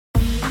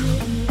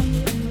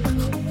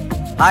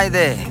Hi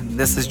there,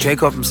 this is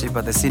Jacob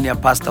Msipha, the senior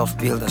pastor of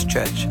Builders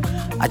Church.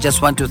 I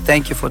just want to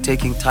thank you for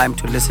taking time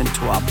to listen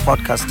to our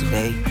podcast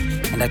today,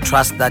 and I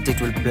trust that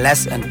it will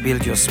bless and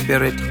build your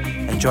spirit.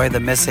 Enjoy the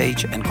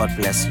message, and God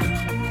bless you.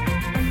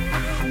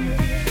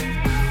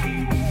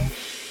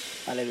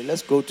 Hallelujah.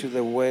 Let's go to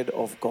the Word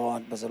of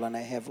God. Bazalwane,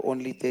 I have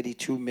only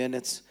 32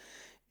 minutes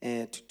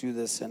to do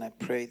this, and I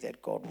pray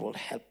that God will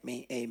help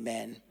me.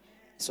 Amen.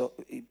 So,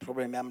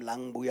 problem yam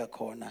lang buya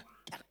khona.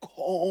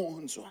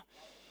 Yakhonzwa.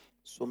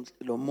 So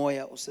lo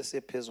moya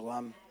usesephezu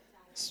wami.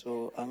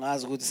 So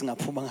angazi ukuthi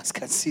singaphuma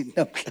ngasikhatsini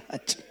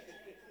namhlanje.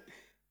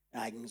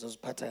 Hayi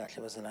ngizoziphatha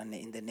kahle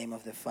bazalwane in the name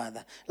of the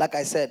Father. Like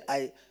I said,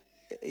 I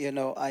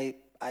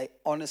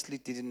honestly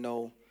didn't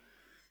know.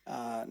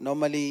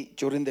 Normally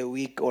during the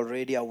week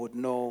already I would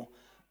know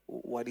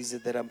what is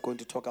it that I'm going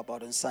to talk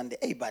about on Sunday.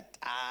 Hey, but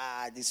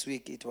this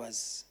week it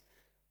was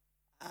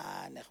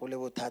nehole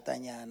bothata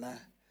nyana.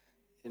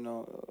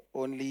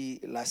 Only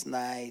last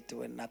night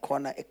when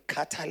nakhona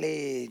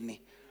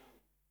ekhathaleni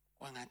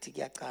wangathi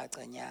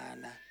kuyacaca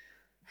nyana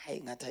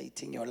hayi ngathi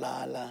ayithi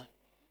ngiyolala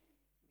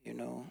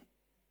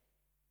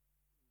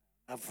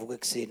avuka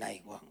ekuseni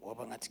hayi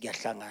ngoba ngathi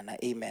kuyahlangana.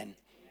 Amen.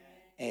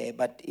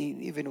 But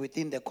even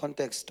within the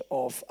context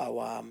of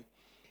our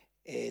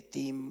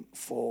theme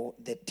for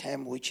the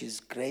term, which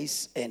is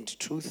grace and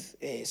truth,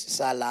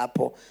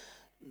 salapho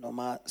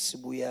noma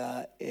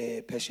sibuya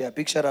phesheya.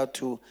 Big shout out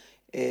to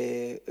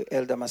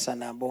Elder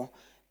Masanabo,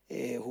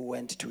 who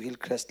went to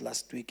Hillcrest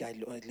last week. I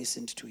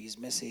listened to his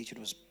message. It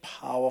was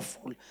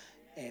powerful.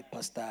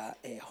 Pastor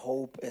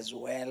Hope as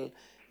well,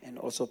 and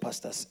also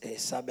Pastor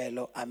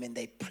Sabelo.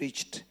 They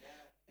preached.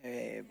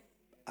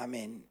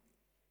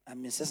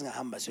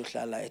 Sesingahamba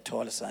siyohlala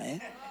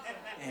eTolsa.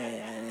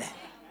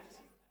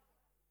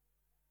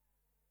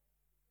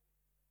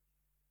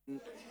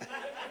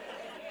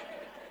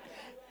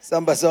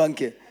 Samba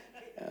sonke.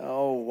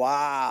 Oh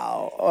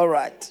wow! All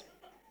right.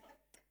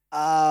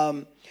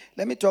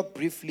 Let me talk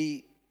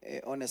briefly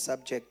on a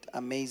subject: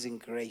 amazing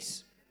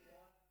grace.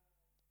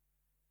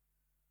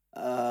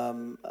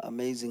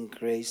 Amazing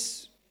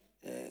grace.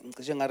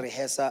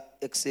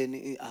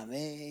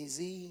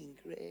 Amazing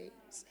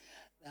grace.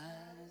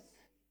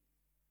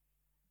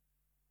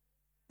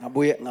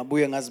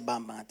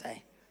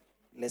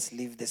 Let's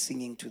leave the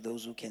singing to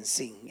those who can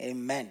sing.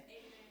 Amen.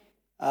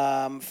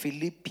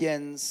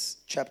 Philippians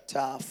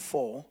chapter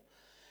 4,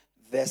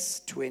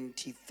 verse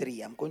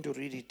 23. I'm going to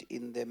read it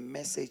in the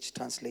Message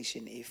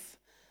translation if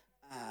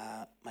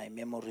my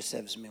memory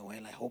serves me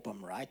well. I hope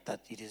I'm right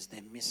that it is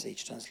the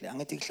Message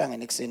translation.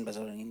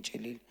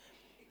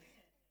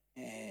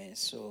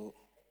 So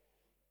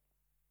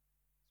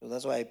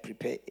that's why I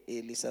prepare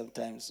early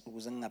sometimes.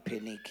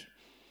 Panic.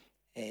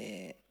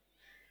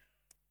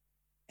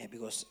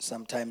 Because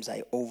sometimes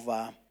I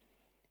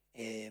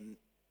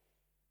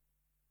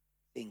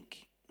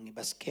think.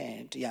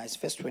 Yeah, it's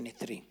verse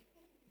 23.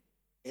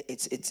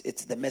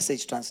 It's the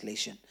Message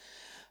translation.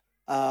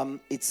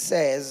 It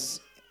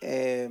says,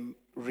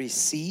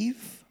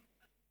 receive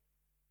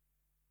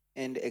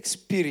and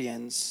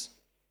experience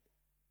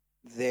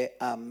the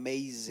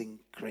amazing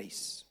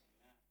grace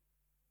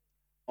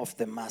of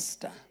the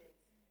Master,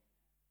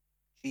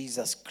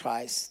 Jesus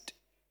Christ,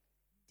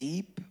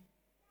 deep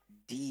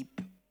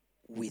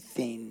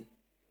within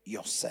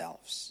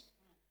yourselves.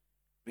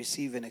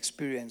 Receive and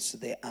experience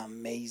the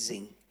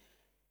amazing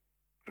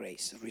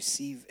grace.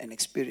 Receive and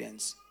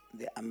experience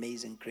the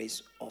amazing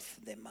grace of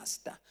the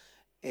Master.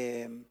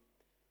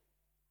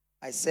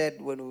 I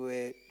said when we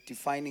were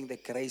defining the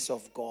grace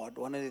of God,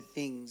 one of the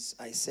things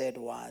I said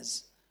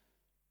was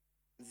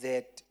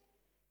that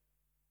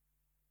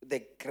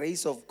the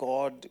grace of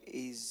God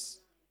is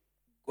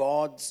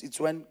God's. It's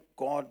when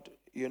God,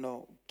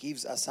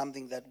 gives us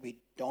something that we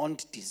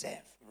don't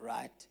deserve,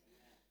 right?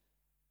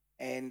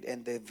 And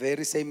the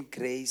very same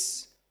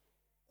grace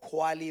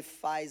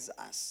qualifies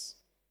us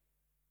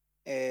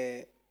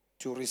to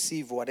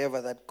receive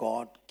whatever that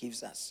God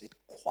gives us. It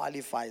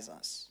qualifies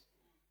us.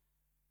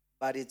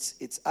 But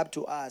it's up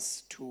to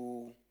us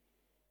to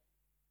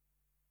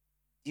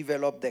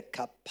develop the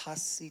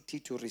capacity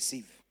to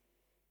receive.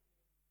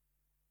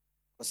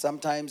 Because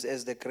sometimes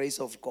as the grace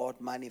of God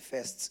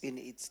manifests in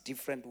its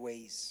different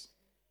ways,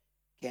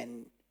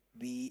 can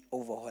be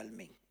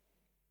overwhelming.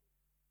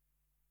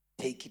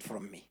 Take it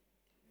from me.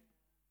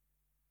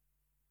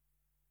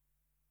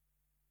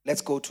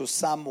 Let's go to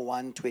Psalm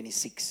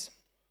 126.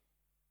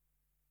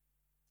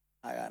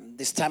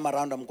 This time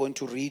around, I'm going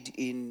to read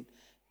in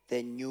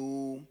the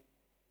New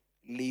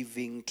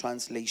Living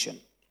Translation.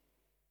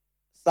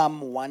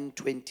 Psalm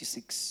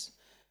 126,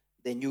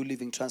 the New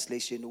Living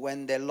Translation.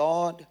 When the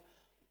Lord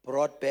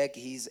brought back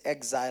his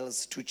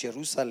exiles to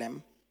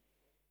Jerusalem,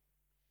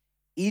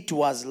 it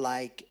was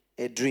like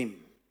a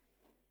dream.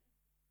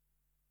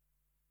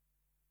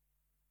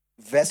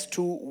 Verse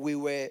 2, we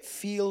were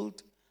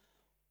filled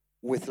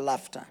with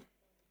laughter,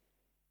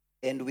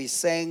 and we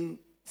sang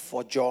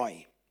for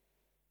joy.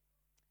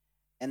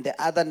 And the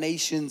other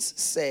nations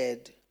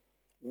said,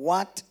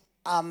 what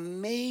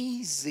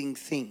amazing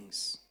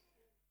things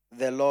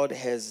the Lord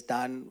has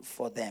done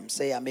for them.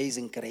 Say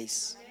amazing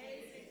grace.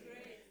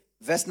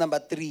 Verse number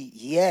 3.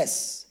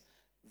 Yes,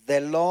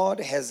 the Lord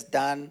has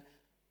done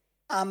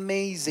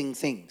amazing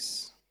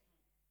things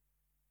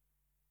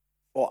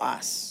for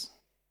us.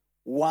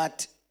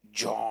 What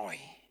joy.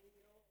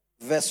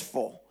 Verse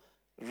 4.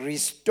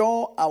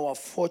 Restore our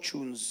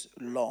fortunes,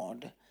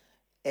 Lord,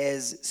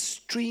 as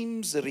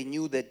streams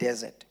renew the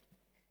desert.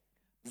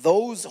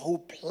 Those who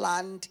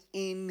plant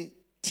in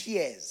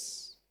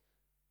tears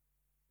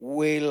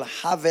will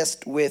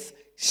harvest with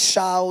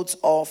shouts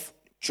of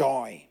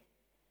joy.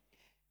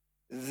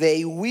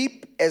 They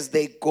weep as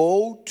they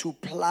go to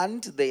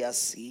plant their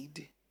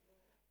seed,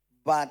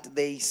 but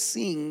they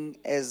sing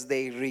as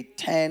they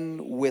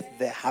return with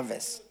the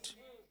harvest.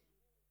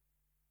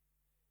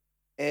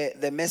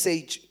 The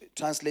Message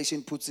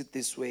translation puts it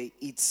this way: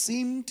 it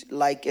seemed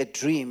like a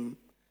dream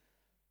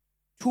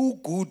too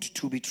good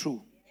to be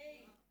true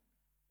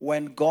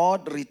when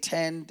God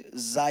returned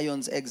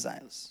Zion's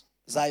exiles.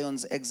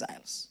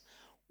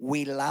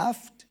 We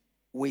laughed,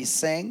 we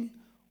sang,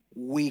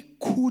 we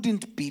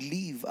couldn't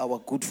believe our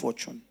good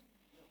fortune.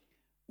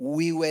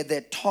 We were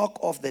the talk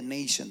of the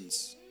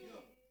nations.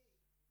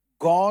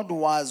 God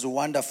was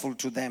wonderful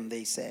to them,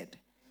 they said.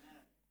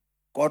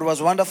 God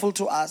was wonderful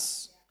to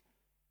us.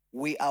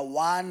 We are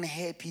one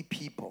happy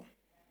people.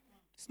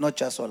 It's not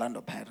just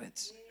Orlando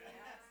Pirates.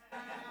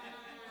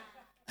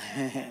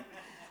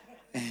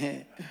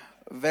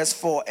 Verse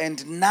 4,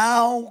 and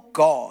now,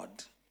 God,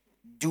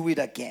 do it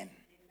again.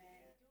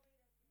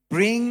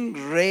 Bring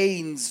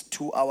rains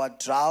to our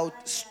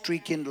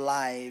drought-stricken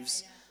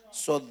lives,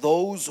 so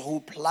those who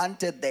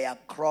planted their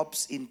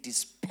crops in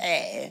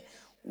despair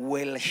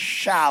will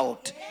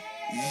shout,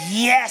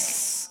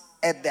 yes,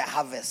 at the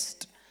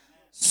harvest.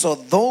 So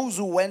those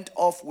who went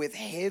off with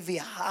heavy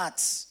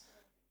hearts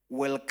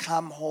will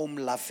come home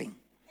laughing.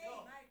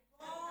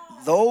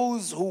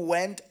 Those who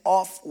went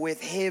off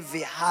with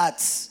heavy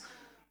hearts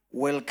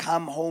will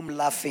come home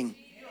laughing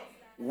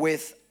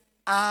with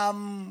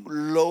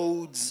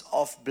armloads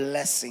of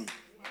blessing.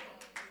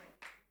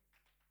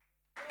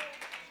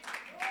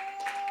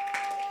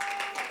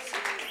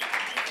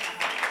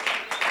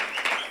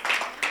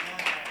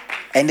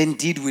 And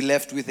indeed we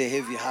left with a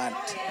heavy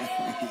heart.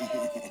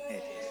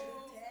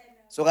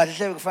 So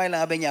kahle kufanele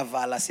ngabe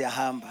ngiyavala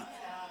siyahamba.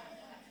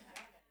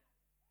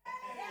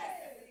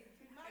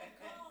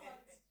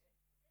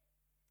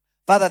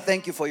 Father,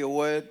 thank you for your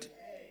word.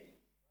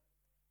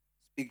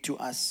 Speak to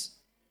us.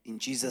 In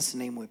Jesus'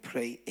 name we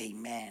pray.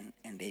 Amen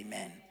and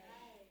amen.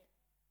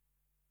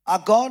 Our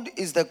God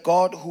is the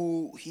God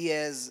who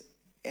hears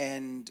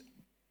and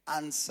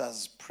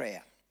answers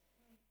prayer.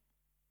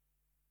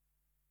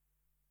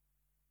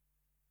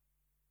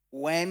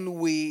 When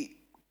we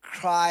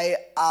cry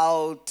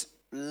out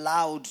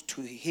loud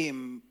to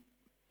him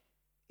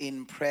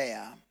in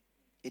prayer,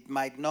 it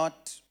might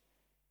not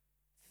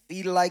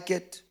feel like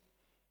it.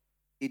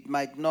 It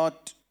might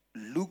not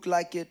look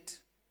like it.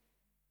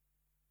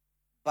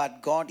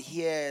 But God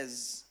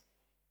hears,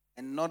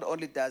 and not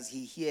only does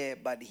he hear,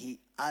 but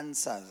he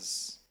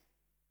answers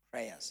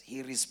prayers.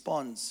 He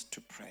responds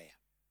to prayer.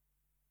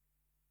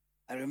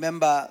 I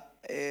remember,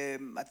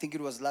 I think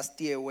it was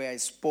last year where I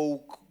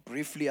spoke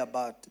briefly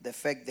about the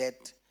fact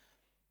that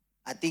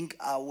I think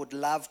I would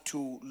love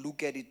to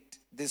look at it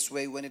this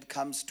way when it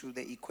comes to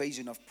the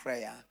equation of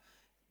prayer,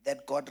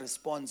 that God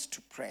responds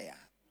to prayer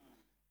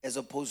as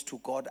opposed to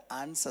God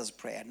answers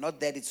prayer. Not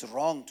that it's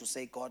wrong to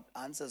say God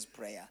answers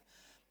prayer,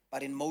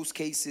 but in most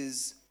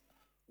cases,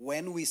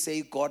 when we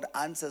say God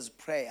answers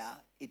prayer,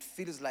 it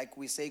feels like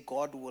we say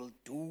God will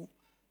do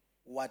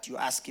what you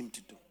ask him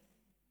to do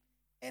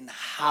and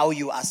how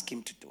you ask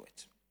him to do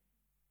it.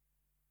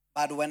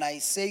 But when I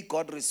say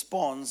God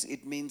responds,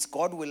 it means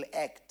God will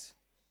act.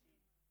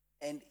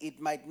 And it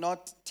might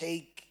not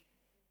take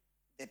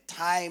the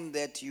time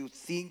that you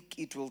think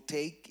it will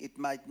take. It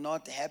might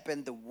not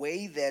happen the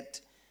way that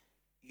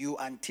you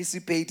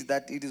anticipate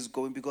that it is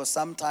going, because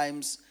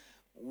sometimes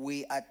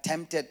we are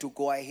tempted to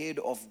go ahead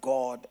of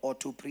God or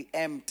to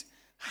preempt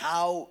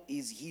how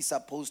is he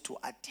supposed to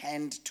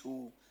attend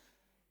to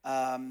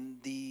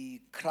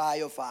the cry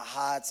of our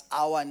hearts,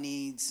 our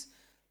needs.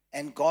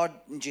 And God,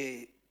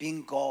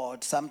 being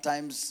God,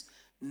 sometimes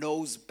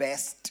knows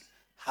best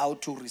how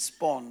to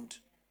respond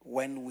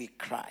when we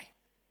cry.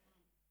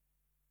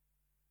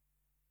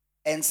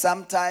 And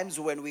sometimes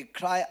when we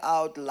cry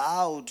out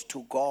loud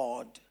to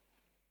God,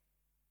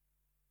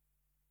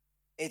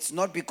 it's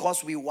not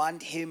because we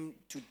want him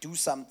to do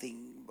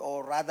something,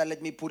 or rather,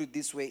 let me put it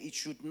this way, it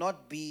should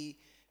not be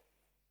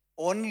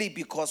only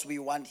because we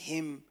want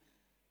him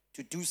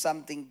to do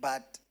something,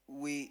 but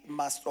we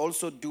must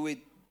also do it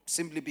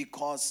simply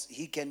because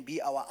he can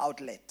be our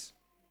outlet.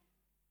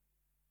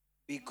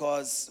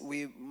 Because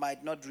we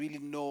might not really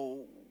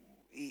know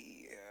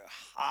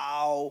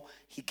how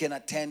he can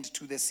attend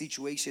to the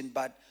situation,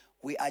 but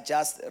we are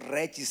just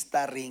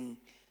registering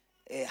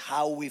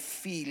how we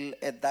feel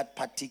at that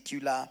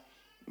particular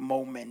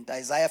moment.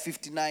 Isaiah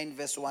 59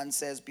 verse 1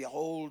 says,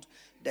 behold,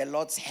 the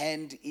Lord's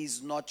hand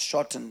is not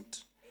shortened,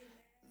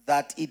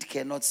 that it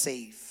cannot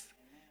save,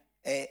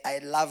 I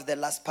love the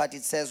last part.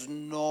 It says,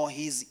 "No,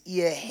 his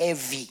ear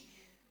heavy,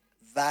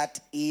 that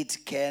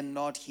it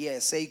cannot hear."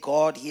 Say,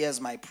 "God hears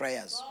my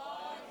prayers."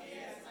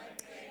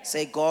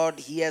 Say, "God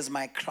hears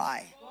my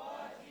cry."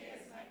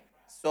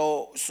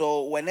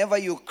 So whenever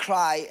you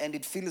cry and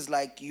it feels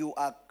like you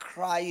are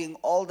crying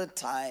all the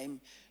time,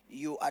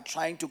 you are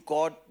trying to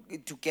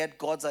get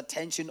God's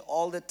attention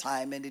all the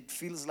time, and it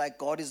feels like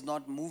God is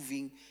not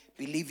moving,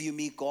 believe you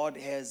me, God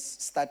has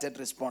started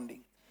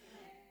responding.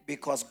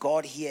 Because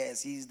God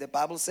hears. The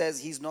Bible says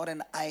he's not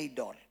an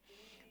idol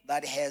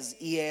that has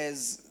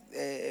ears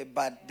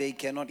but they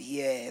cannot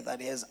hear,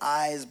 that has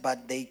eyes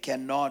but they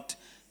cannot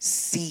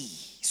see.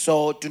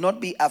 So do not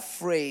be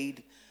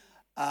afraid.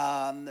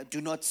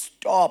 Do not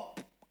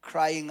stop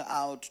crying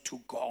out to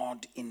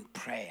God in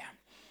prayer.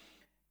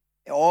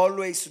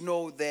 Always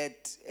know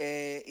that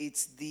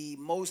it's the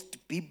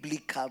most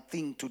biblical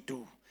thing to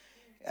do.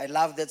 I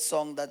love that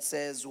song that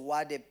says,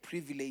 "What a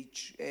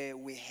privilege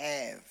we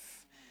have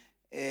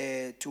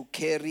to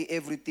carry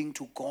everything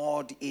to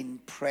God in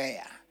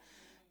prayer."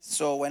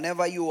 So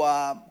whenever you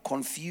are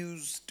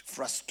confused,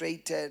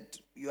 frustrated,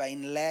 you are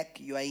in lack,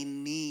 you are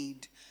in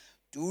need,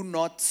 do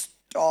not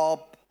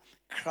stop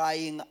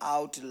crying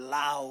out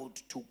loud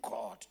to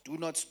God. Do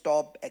not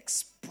stop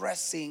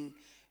expressing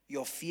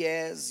your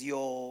fears,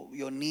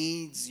 your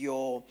needs,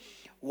 your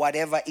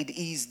whatever it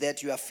is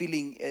that you are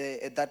feeling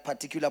at that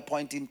particular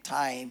point in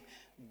time.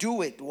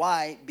 Do it.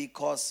 Why?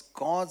 Because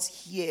God's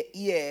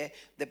ear,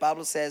 the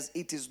Bible says,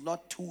 it is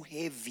not too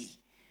heavy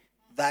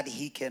that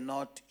he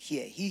cannot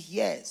hear. He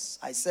hears.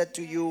 I said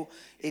to you,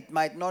 it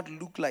might not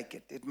look like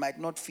it. It might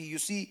not feel. You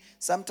see,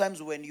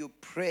 sometimes when you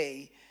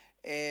pray,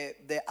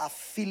 there are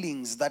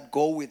feelings that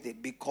go with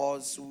it,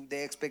 because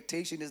the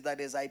expectation is that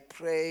as I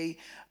pray,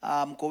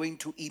 I'm going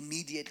to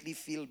immediately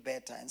feel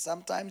better. And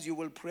sometimes you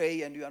will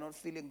pray and you are not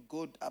feeling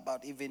good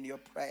about even your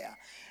prayer.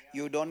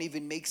 You don't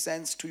even make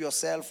sense to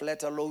yourself,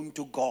 let alone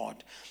to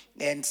God.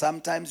 And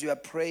sometimes you are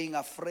praying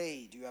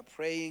afraid, you are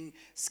praying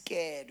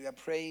scared, you are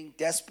praying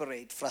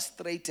desperate,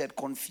 frustrated,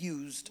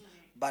 confused.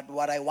 But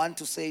what I want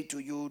to say to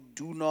you,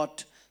 do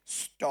not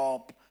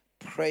stop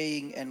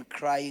praying and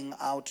crying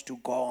out to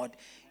God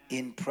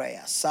in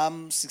prayer.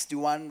 Psalm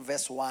 61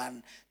 verse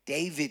 1,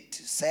 David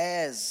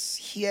says,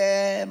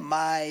 "Hear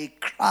my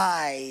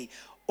cry,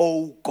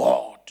 O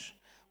God."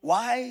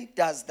 Why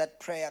does that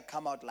prayer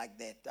come out like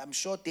that? I'm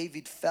sure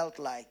David felt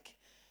like,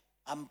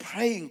 I'm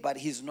praying, but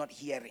he's not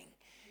hearing.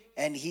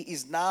 And he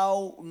is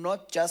now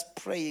not just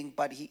praying,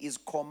 but he is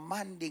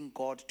commanding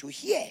God to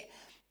hear,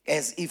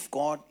 as if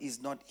God is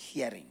not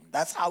hearing.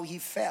 That's how he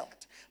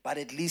felt. But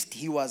at least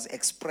he was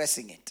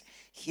expressing it.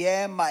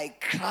 "Hear my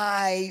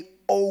cry,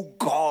 O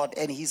God."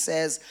 And he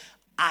says,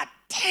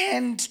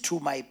 "Attend to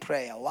my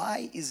prayer."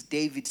 Why is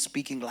David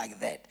speaking like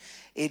that?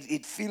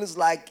 It feels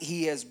like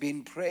he has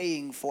been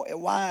praying for a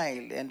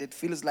while, and it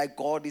feels like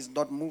God is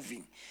not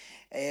moving.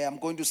 I'm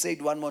going to say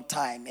it one more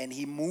time. And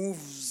he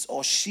moves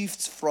or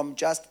shifts from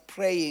just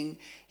praying.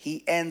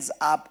 He ends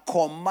up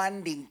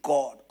commanding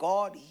God.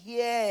 "God,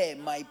 hear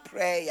my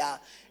prayer.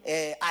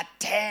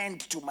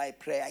 Attend to my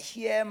prayer.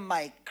 Hear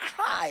my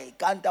cry."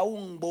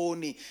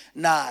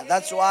 Nah,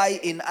 that's why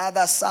in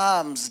other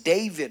Psalms,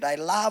 David, I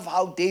love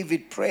how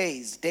David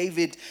prays.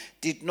 David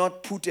did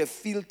not put a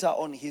filter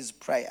on his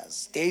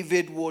prayers.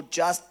 David would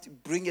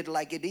just bring it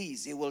like it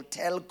is. He will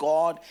tell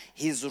God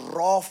his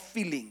raw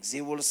feelings.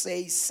 He will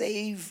say,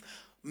 "Save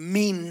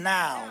me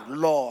now,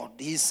 Lord."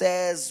 He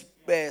says,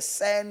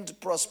 "Send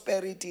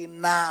prosperity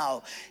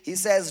now." He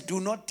says, "Do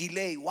not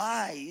delay."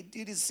 Why?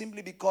 It is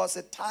simply because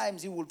at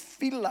times he would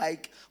feel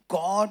like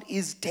God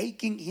is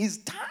taking his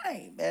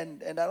time.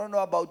 And I don't know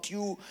about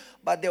you,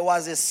 but there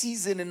was a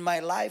season in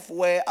my life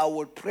where I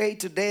would pray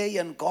today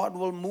and God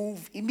will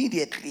move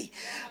immediately.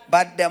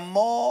 But the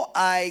more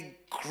I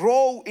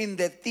grow in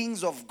the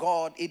things of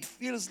God, it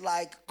feels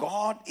like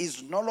God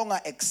is no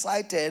longer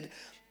excited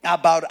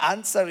about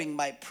answering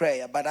my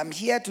prayer. But I'm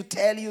here to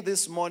tell you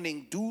this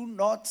morning, do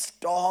not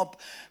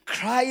stop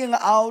crying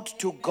out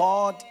to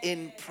God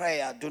in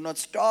prayer. Do not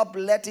stop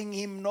letting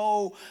him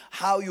know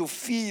how you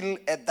feel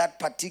at that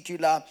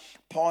particular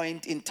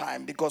point in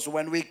time. Because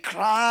when we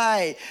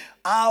cry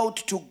out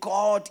to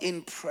God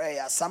in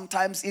prayer,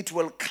 sometimes it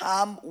will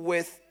come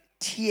with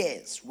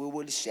tears. We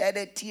will shed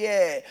a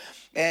tear.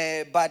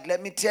 But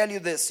let me tell you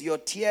this, your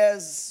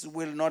tears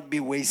will not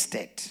be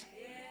wasted.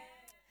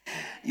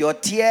 Your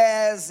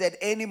tears at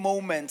any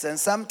moment, and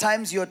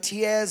sometimes your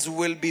tears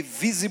will be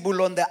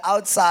visible on the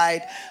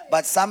outside,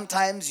 but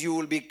sometimes you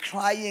will be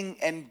crying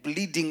and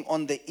bleeding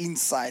on the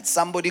inside.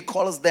 Somebody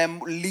calls them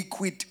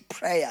liquid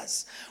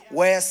prayers,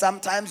 where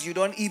sometimes you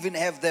don't even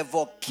have the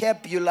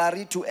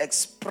vocabulary to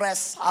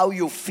express how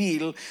you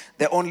feel.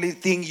 The only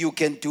thing you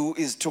can do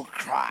is to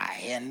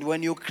cry. And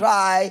when you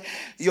cry,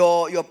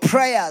 your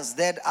prayers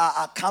that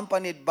are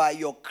accompanied by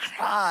your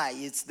cry,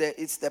 it's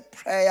the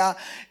prayer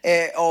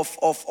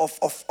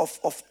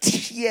of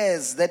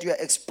tears that you are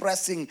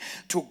expressing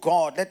to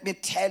God. Let me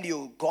tell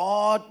you,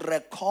 God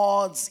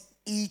records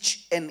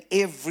each and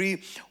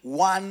every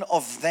one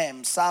of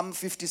them. Psalm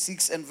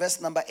 56 and verse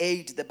number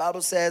 8, the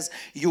Bible says,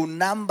 you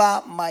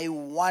number my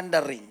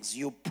wanderings.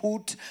 You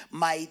put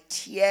my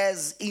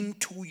tears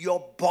into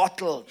your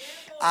bottle.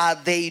 Are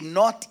they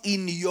not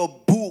in your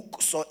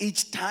book? So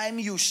each time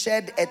you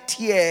shed a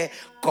tear,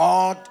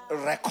 God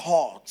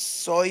records.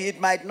 So it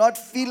might not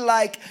feel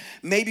like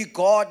maybe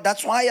God,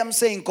 that's why I'm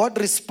saying God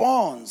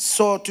responds.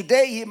 So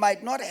today he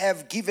might not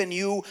have given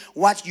you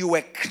what you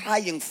were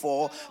crying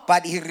for,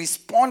 but he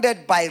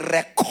responded by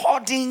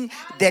recording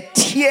the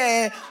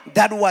tear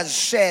that was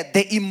shed,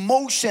 the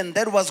emotion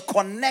that was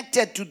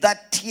connected to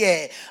that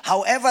tear.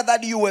 However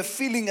that you were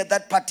feeling at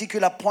that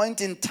particular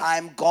point in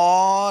time,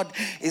 God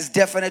is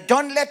definite.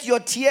 Don't let your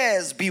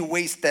tears be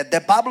wasted.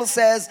 The Bible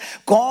says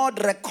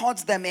God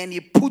records them and he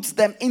puts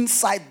them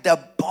inside the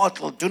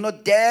bottle. Do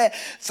not dare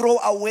throw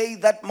away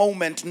that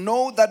moment.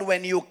 Know that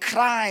when you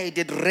cried,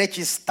 it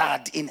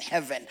registered in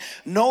heaven.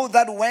 Know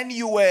that when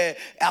you were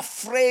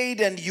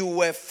afraid and you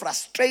were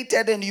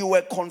frustrated and you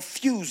were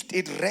confused,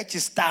 it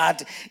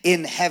registered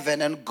in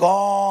heaven. And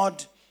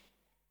God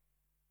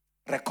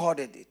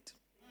recorded it.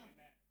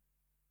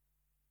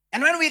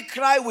 And when we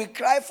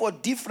cry for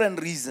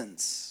different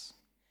reasons.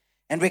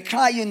 And we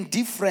cry in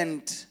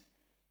different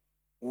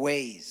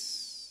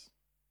ways.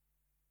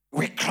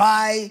 We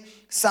cry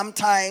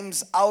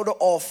sometimes out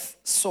of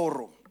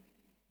sorrow.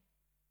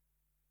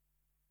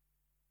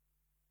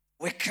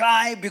 We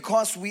cry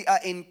because we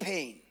are in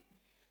pain.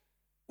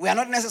 We are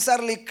not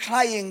necessarily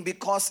crying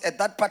because at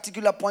that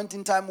particular point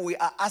in time we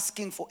are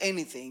asking for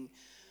anything,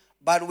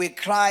 but we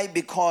cry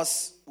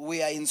because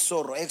we are in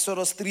sorrow.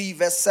 Exodus 3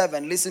 verse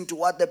 7, listen to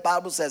what the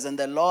Bible says. And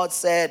the Lord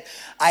said,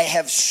 I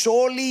have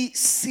surely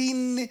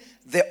seen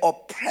the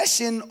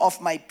oppression of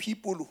my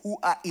people who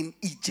are in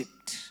Egypt,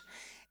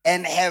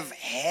 and have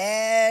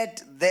heard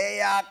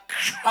their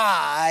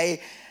cry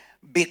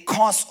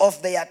because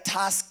of their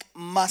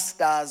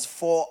taskmasters,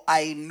 for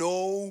I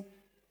know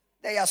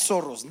their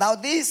sorrows. Now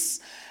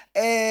this,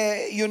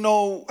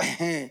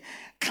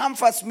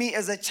 comforts me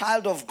as a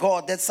child of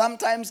God, that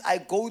sometimes I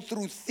go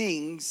through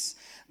things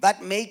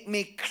that make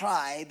me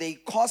cry. They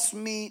cause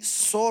me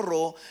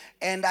sorrow,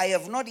 and I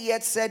have not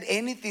yet said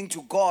anything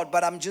to God,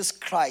 but I'm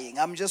just crying.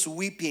 I'm just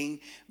weeping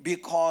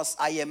because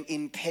I am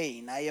in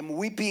pain. I am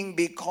weeping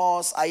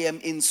because I am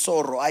in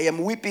sorrow. I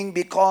am weeping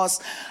because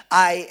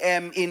I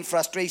am in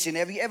frustration.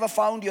 Have you ever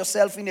found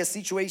yourself in a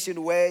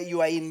situation where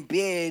you are in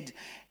bed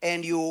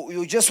and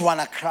you just want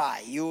to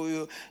cry?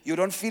 You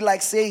don't feel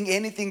like saying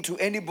anything to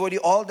anybody.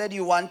 All that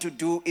you want to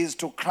do is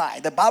to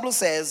cry. The Bible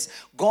says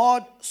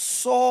God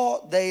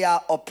saw their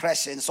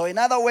oppression. So in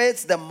other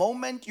words, the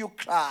moment you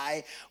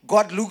cry,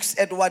 God looks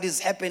at what is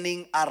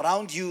happening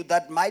around you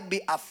that might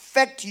be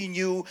affecting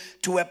you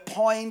to a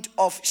point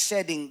of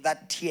shedding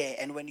that tear.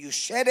 And when you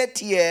shed a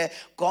tear,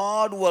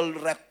 God will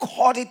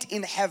record it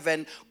in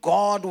heaven.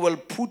 God will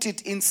put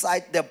it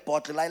inside the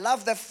bottle. I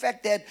love the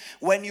fact that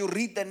when you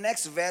read the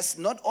next verse,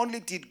 not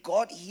only did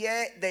God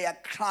hear their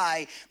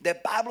cry, the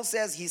Bible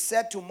says he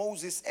said to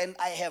Moses, and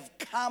I have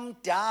come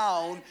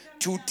down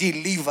to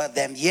deliver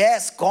them.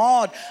 Yes,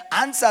 God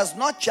answers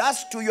not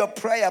just to your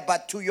prayer,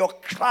 but to your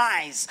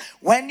cries.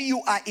 When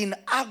you are in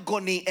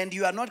agony and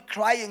you are not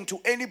crying to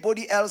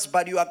anybody else,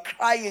 but you are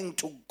crying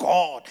to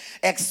God,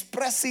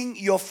 expressing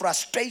your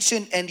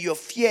frustration and your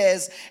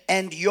fears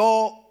and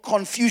your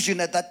confusion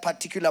at that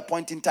particular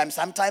point in time.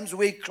 Sometimes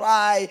we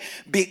cry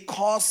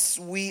because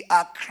we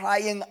are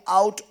crying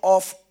out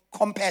of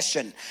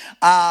compassion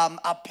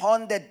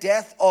upon the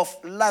death of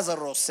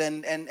Lazarus,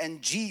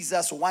 and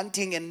Jesus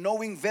wanting and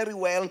knowing very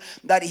well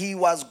that he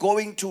was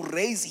going to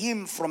raise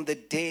him from the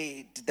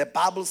dead. The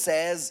Bible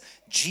says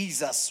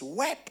Jesus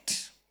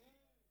wept.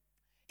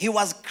 He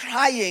was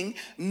crying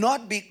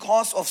not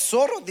because of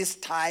sorrow this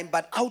time,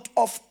 but out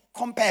of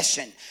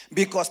compassion,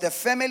 because the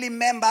family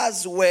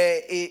members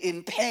were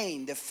in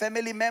pain. The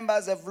family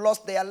members have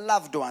lost their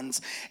loved ones,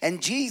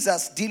 and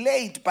Jesus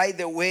delayed, by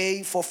the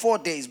way, for 4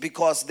 days,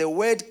 because the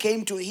word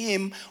came to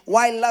him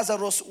while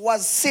Lazarus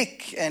was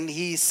sick, and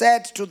he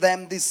said to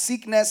them, this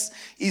sickness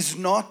is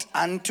not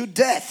unto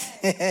death.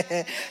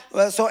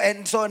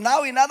 So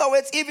now, in other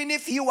words, even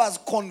if he was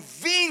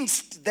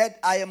convinced that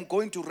I am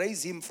going to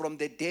raise him from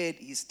the dead,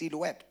 he still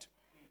wept.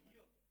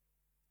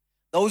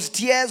 Those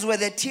tears were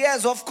the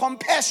tears of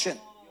compassion.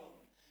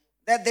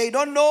 That they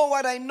don't know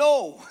what I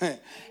know.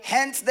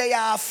 Hence they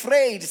are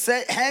afraid.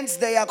 Hence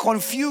they are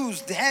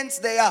confused. Hence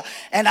they are.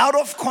 And out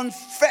of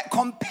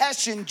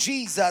compassion,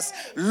 Jesus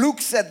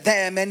looks at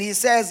them and he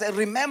says,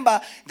 remember,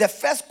 the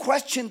first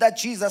question that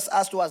Jesus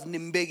asked was,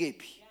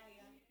 Nimbegepi.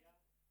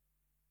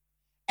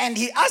 And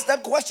he asked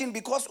that question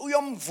because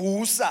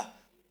uyomvusa.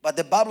 But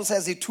the Bible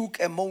says he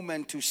took a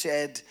moment to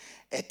shed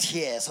a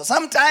tear. So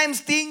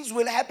sometimes things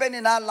will happen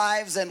in our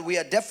lives and we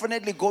are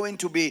definitely going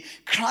to be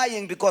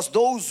crying because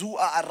those who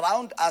are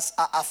around us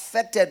are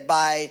affected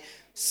by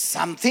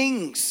some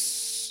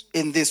things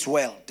in this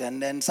world.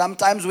 And then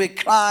sometimes we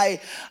cry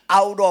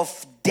out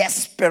of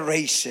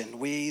desperation.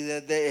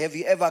 Have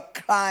you ever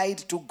cried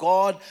to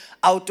God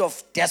out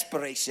of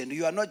desperation?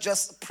 You are not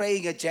just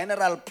praying a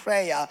general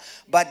prayer,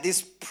 but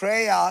this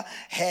prayer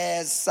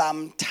has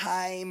some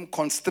time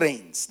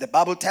constraints. The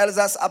Bible tells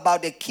us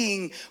about a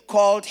king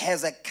called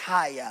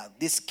Hezekiah.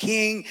 This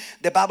king,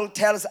 the Bible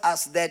tells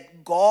us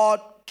that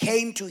God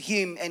came to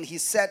him and he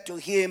said to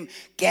him,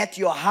 get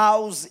your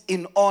house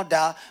in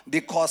order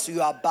because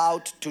you are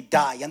about to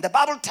die. And the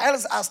Bible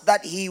tells us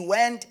that he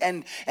went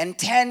and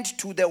turned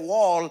to the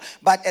wall,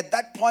 but at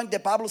that point the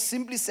Bible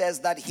simply says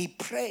that he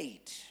prayed.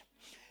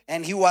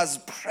 And he was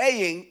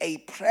praying a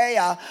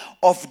prayer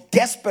of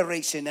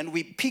desperation. And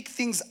we pick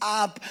things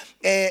up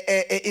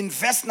in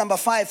verse number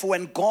 5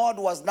 when God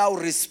was now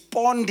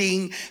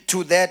responding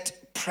to that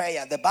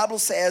prayer. The Bible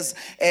says,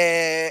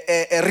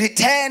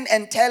 return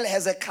and tell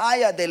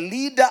Hezekiah, the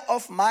leader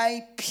of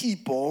my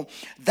people,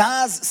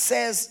 thus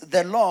says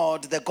the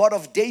Lord, the God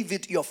of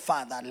David your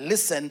father,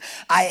 listen,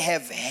 I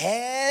have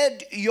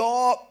heard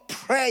your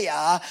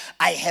prayer,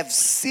 I have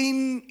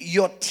seen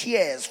your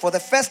tears. For the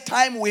first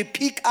time we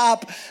pick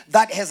up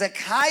that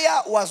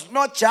Hezekiah was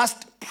not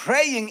just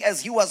praying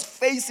as he was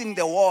facing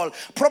the wall.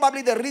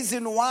 Probably the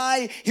reason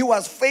why he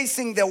was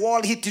facing the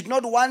wall, he did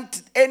not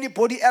want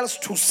anybody else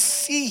to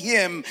see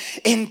him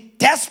in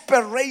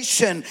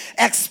desperation,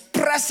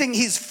 expressing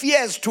his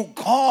fears to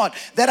God,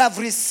 that I've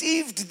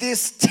received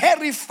this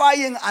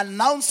terrifying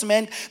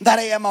announcement that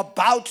I am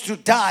about to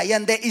die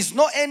and there is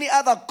no any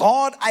other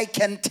God I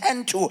can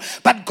turn to.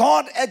 But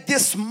God, at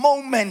this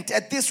moment,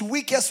 at this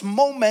weakest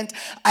moment,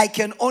 I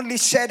can only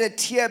shed a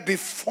tear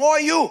before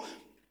you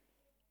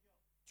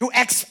to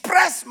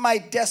express my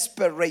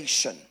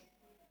desperation.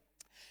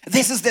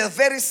 This is the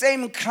very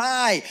same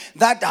cry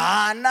that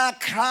Hannah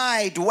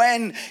cried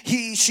when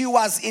she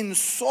was in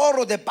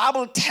sorrow. The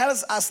Bible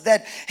tells us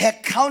that her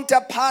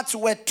counterparts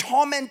were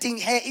tormenting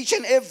her each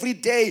and every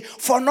day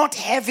for not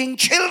having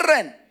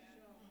children.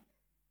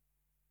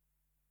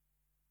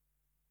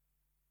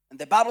 And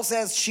the Bible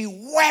says she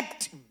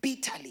wept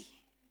bitterly,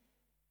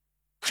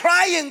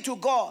 crying to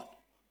God,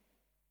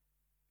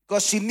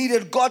 because she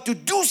needed God to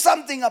do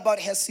something about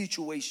her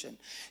situation.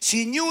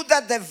 She knew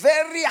that the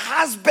very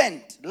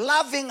husband,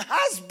 loving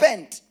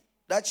husband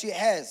that she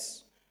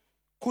has,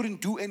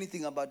 couldn't do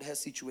anything about her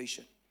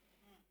situation.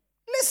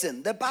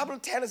 Listen, the Bible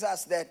tells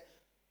us that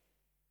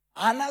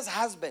Hannah's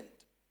husband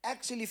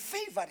actually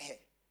favored her,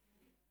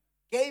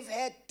 gave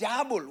her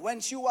double when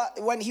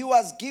he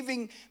was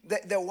giving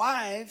the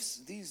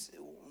wives, these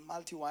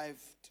multi-wived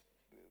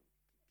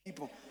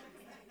people.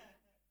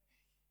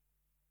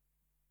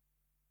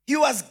 He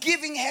was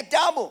giving her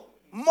double,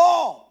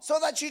 more, so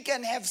that she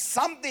can have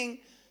something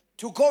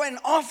to go and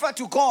offer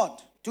to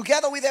God,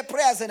 together with her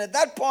prayers. And at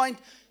that point,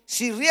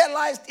 she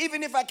realized,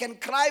 even if I can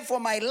cry for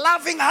my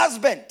loving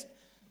husband,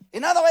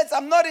 in other words,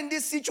 I'm not in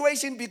this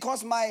situation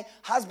because my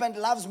husband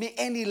loves me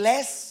any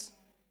less.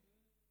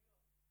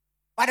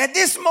 But at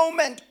this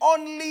moment,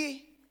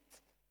 only,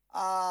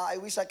 I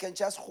wish I can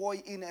just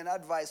hoy in an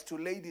advice to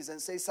ladies and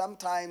say,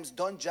 sometimes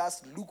don't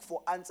just look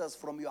for answers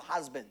from your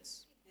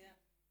husbands.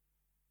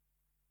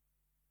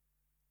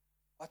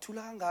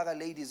 Bathula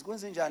ladies,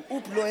 kwenzenjani?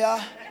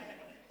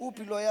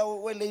 Uphi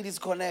loya where ladies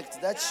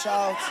connect. That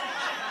shout.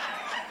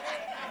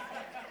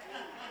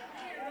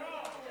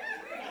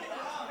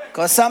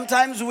 Because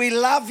sometimes we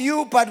love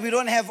you, but we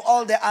don't have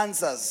all the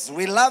answers.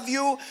 We love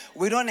you,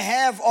 we don't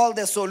have all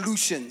the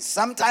solutions.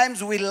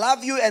 Sometimes we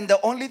love you, and the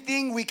only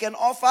thing we can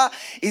offer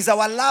is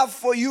our love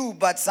for you.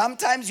 But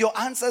sometimes your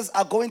answers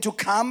are going to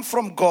come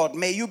from God.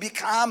 May you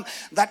become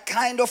that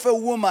kind of a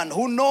woman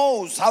who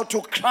knows how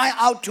to cry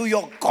out to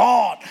your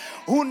God,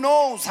 who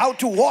knows how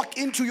to walk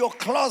into your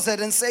closet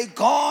and say,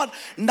 God,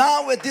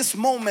 now at this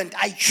moment,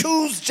 I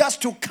choose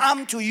just to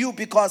come to you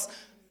because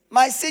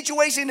my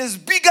situation is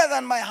bigger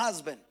than my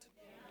husband.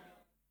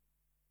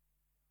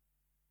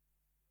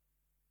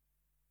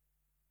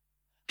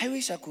 I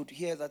wish I could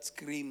hear that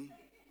scream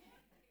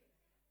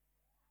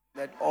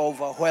that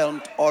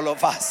overwhelmed all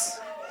of us.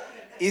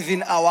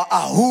 Even our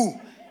Ahu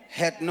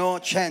had no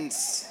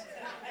chance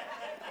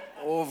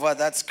over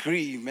that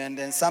scream. And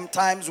then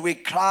sometimes we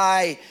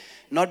cry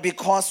not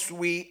because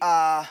we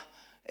are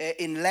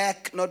in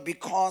lack, not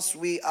because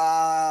we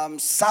are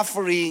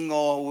suffering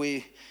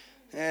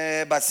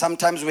but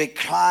sometimes we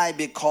cry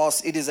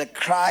because it is a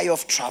cry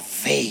of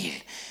travail.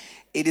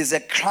 It is a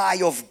cry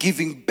of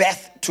giving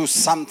birth to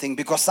something.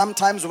 Because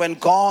sometimes when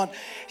God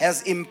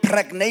has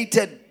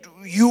impregnated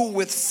you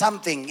with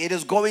something, it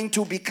is going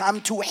to become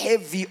too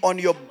heavy on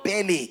your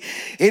belly.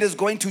 It is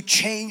going to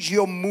change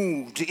your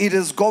mood. It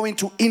is going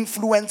to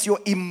influence your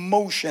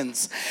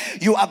emotions.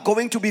 You are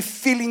going to be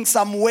feeling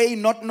some way,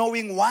 not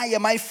knowing why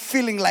am I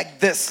feeling like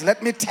this.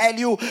 Let me tell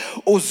you,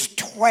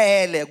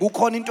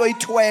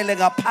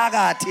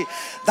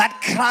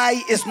 that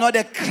cry is not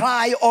a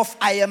cry of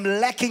I am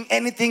lacking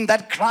anything.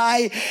 That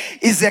cry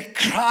is a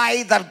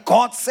cry that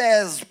God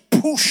says,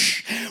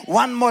 push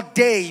one more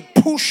day,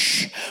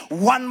 push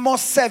one more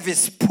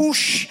service,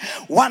 push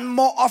one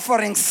more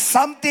offering.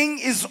 Something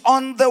is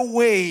on the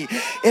way.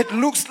 It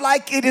looks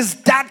like it is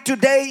dark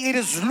today. It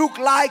is look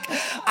like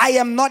I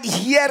am not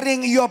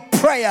hearing your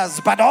prayers,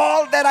 but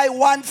all that I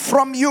want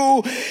from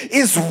you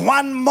is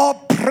one more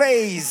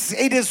praise.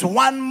 It is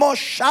one more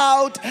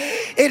shout.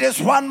 It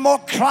is one more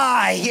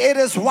cry. It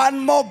is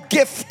one more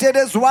gift. It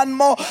is one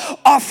more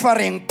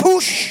offering.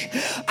 Push.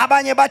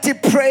 Abanye bati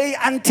pray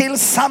until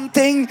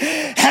something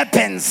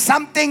happens.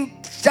 Something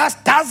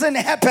just doesn't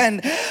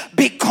happen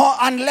because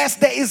unless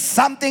there is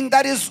something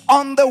that is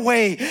on the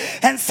way.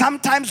 And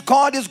sometimes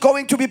God is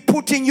going to be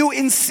putting you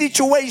in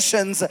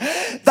situations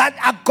that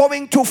are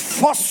going to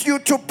force you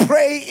to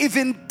pray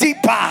even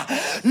deeper,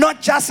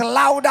 not just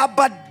louder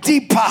but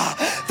deeper.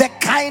 The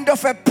kind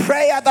of a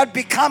prayer that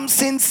becomes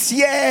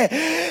sincere,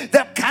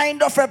 the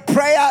kind of a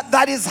prayer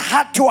that is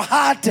heart to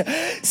heart,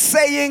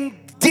 saying,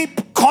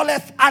 deep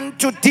calleth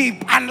unto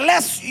deep.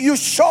 Unless you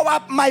show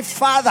up, my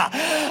Father,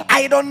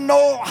 I don't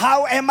know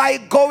how am I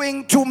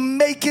going to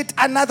make it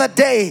another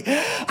day.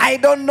 I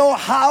don't know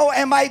how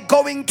am I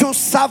going to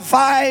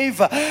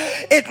survive.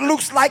 It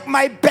looks like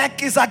my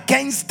back is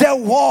against the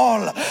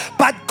wall,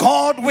 but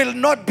God will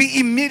not be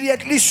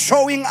immediately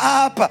showing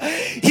up.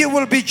 He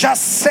will be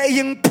just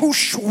saying,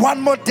 push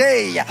one more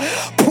day,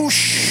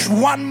 push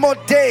one more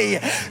day.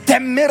 The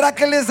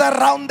miracle is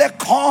around the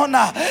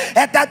corner.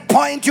 At that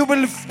point you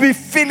will be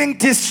feeling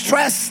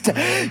distressed.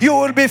 You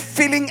will be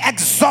feeling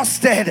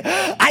exhausted.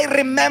 I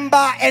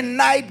remember a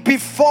night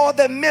before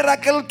the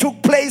miracle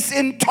took place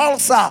in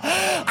Tulsa.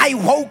 I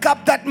woke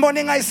up that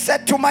morning. I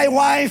said to my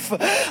wife,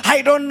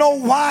 I don't know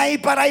why,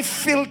 but I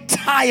feel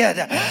tired.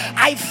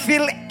 I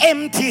feel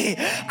empty.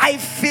 I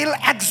feel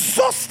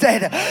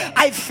exhausted.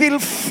 I feel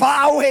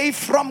far away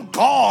from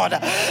God.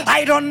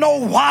 I don't know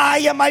why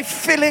am I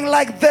feeling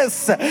like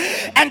this.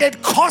 And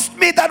it cost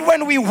me that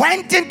when we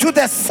went into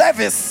the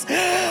service,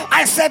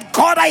 I said,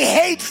 God, I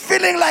hate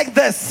feeling like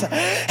this.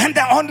 And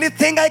the only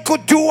thing I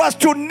could do was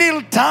to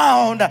kneel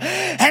down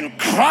and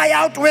cry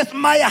out with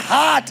my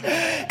heart.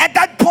 At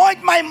that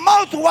point, my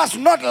mouth was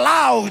not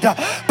loud,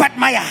 but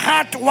my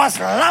heart was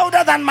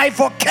louder than my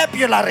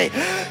vocabulary,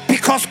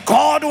 because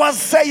God was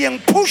saying,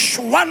 push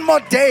one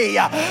more day,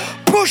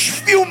 push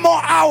few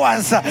more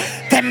hours.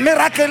 The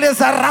miracle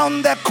is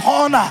around the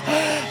corner.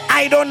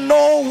 I don't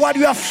know what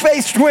you are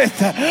faced with.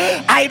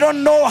 I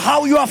don't know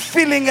how you are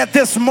feeling at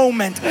this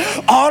moment.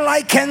 All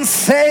I can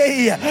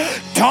say,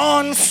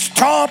 don't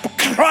stop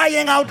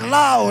crying out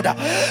loud.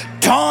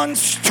 Don't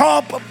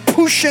stop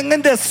pushing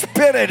in the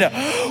spirit.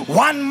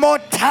 One more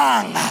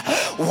tongue,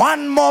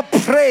 one more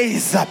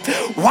praise,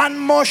 one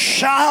more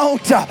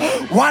shout,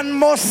 one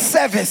more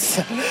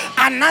service.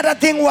 Another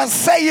thing was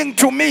saying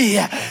to me,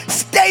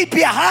 stay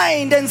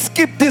behind and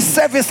skip this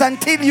service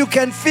until you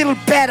can feel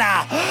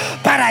better.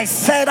 But I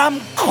said, I'm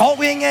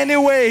going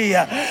anyway.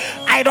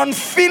 I don't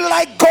feel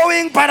like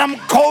going, but I'm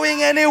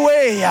going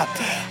anyway.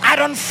 I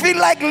don't feel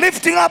like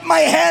lifting up my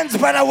hands,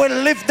 but I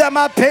will lift them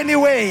up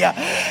anyway.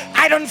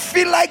 I don't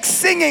feel like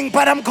singing,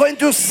 but I'm going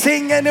to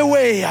sing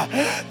anyway.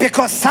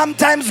 Because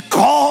sometimes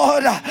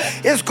God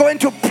is going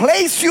to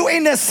place you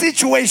in a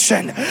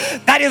situation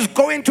that is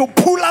going to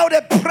pull out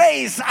a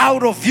praise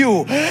out of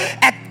you,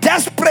 a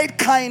desperate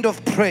kind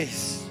of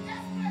praise.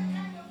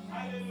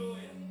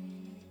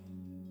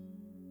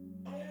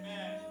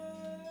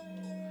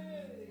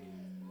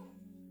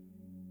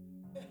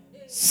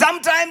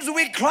 Sometimes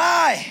we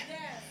cry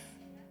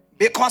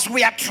because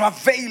we are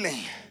travailing.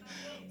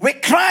 We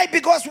cry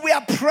because we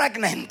are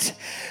pregnant.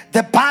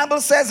 The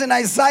Bible says in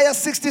Isaiah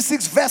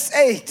 66 verse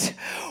 8,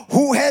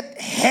 who had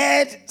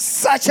heard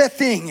such a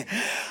thing?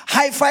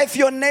 High five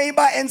your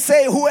neighbor and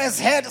say, who has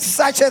heard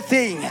such a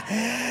thing?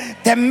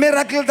 The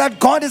miracle that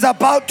God is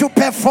about to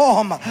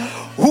perform.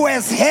 Who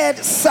has heard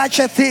such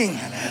a thing?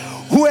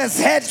 Who has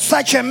had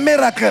such a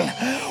miracle?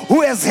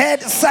 Who has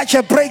had such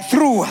a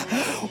breakthrough?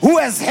 Who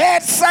has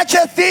had such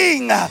a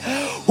thing?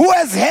 Who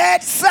has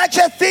had such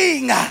a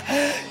thing?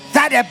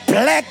 That a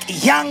black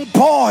young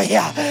boy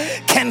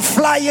can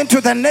fly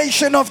into the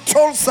nation of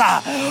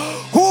Tulsa.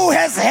 Who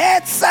has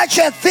had such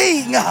a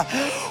thing?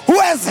 Who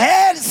has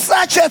had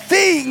such a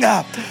thing?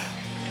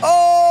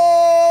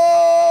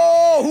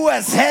 Oh, who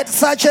has had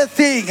such a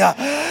thing?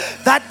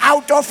 That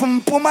out of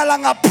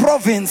Mpumalanga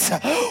province,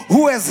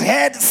 who has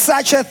had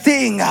such a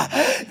thing?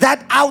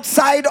 That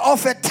outside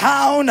of a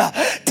town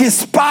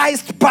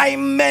despised by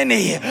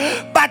many,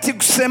 but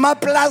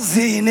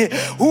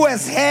who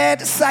has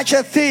had such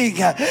a thing?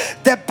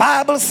 The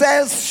Bible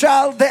says,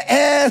 shall the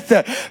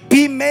earth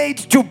be made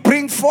to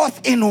bring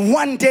forth in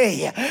one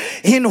day?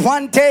 In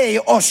one day,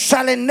 or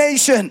shall a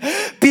nation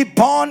be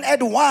born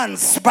at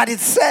once? But it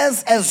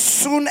says, as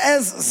soon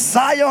as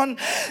Zion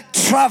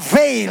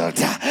travailed,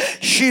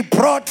 she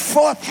brought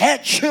forth her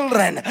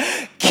children.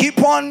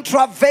 Keep on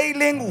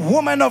travailing,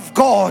 woman of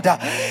God.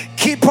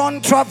 Keep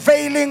on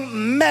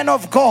travailing, men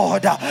of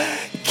God.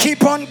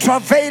 Keep on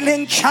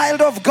travailing,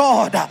 child of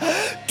God.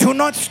 Do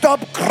not stop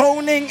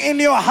groaning in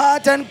your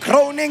heart and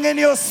groaning in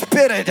your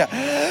spirit.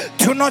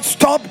 Do not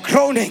stop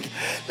groaning.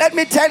 Let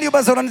me tell you,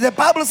 the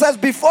Bible says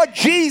before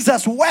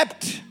Jesus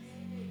wept,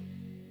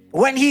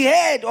 when he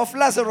heard of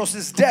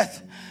Lazarus'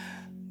 death,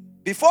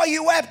 before he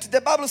wept,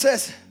 the Bible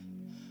says,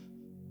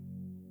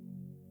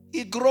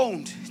 he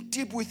groaned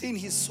deep within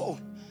his soul,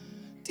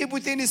 deep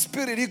within his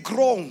spirit. He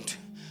groaned.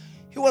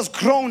 He was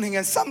groaning,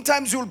 and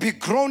sometimes you'll be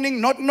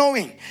groaning not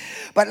knowing.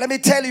 But let me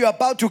tell you, you're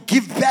about to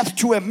give birth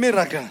to a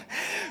miracle.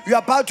 You're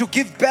about to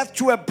give birth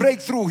to a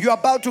breakthrough. You're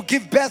about to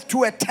give birth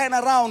to a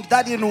turnaround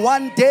that in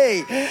one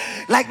day,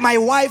 like my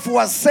wife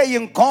was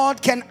saying,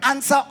 God can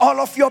answer all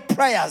of your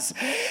prayers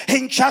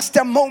in just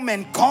a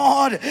moment.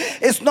 God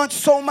is not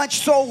so much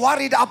so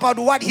worried about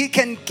what he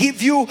can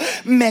give you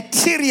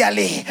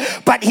materially,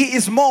 but he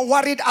is more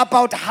worried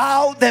about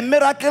how the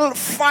miracle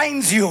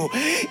finds you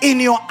in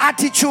your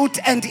attitude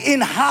and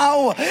in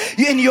how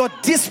in your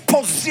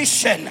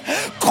disposition.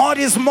 God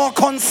is more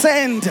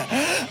concerned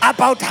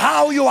about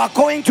how you are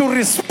going to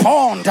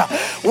respond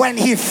when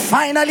he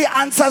finally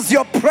answers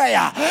your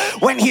prayer,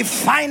 when he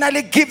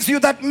finally gives you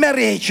that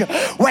marriage,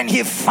 when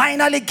he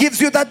finally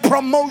gives you that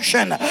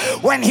promotion,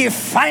 when he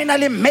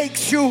finally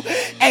makes you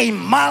a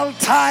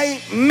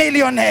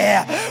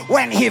multi-millionaire,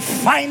 when he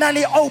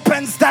finally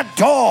opens that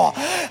door.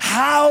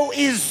 How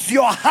is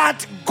your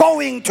heart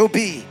going to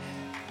be?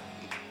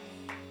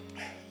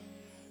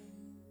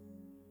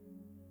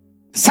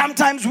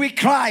 Sometimes we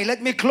cry.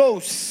 Let me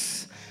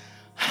close.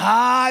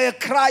 A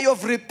cry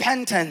of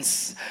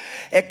repentance,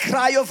 a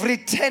cry of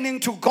returning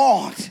to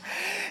God,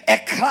 a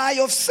cry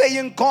of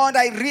saying, God,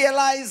 I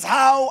realize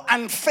how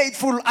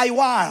unfaithful I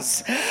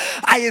was.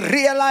 I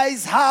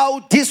realize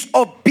how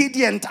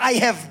disobedient I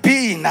have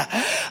been.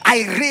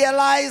 I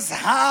realize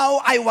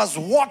how I was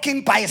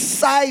walking by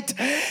sight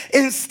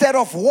instead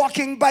of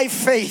walking by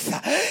faith.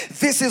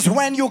 This is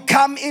when you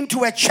come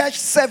into a church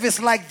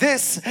service like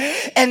this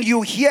and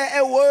you hear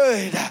a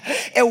word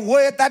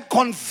that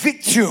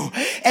convicts you,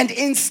 and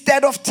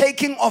instead of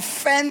taking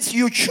offense,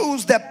 you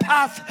choose the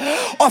path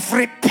of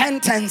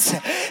repentance,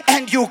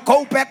 and you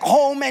go back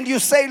home and you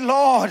say,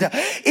 Lord,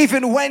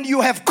 even when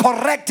you have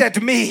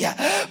corrected me,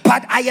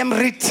 but I am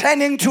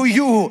returning to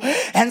you.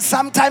 And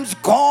sometimes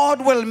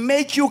God will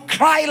make you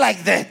cry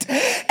like that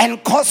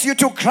and cause you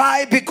to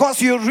cry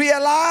because you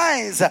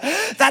realize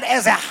that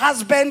as a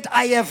husband,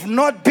 I have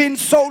not been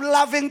so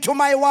loving to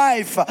my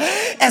wife.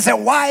 As a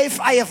wife,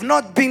 I have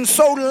not been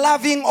so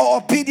loving or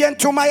obedient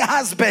to my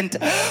husband.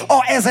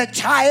 Or as a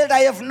child, I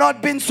have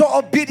not been so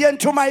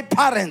obedient to my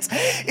parents.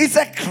 It's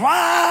a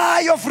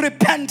cry of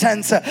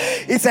repentance.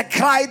 It's a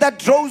cry that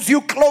draws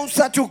you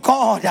closer to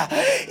God.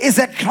 It's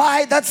a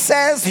cry that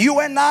says, you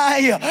and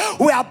I,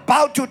 we are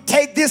about to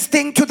take this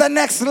thing to the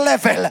next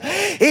level.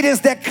 It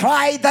is the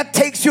cry that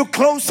takes you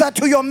closer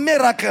to your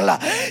miracle.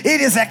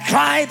 It is a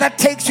cry that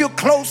takes you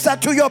closer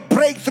to your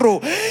breakthrough.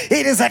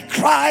 It is a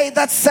cry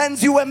that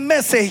sends you a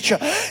message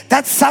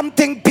that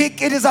something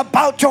big, it is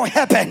about to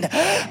happen.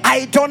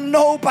 I don't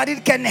know, but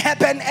it can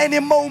happen any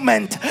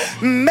moment.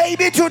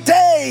 Maybe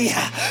today,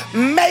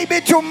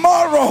 maybe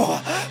tomorrow,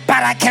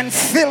 but I can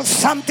feel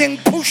something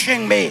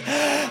pushing me.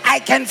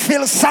 I can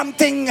feel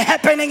something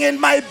happening in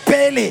my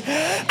belly.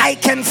 I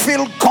can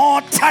feel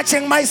God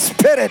touching my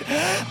spirit.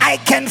 I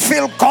can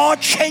feel God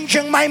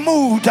changing my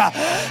mood.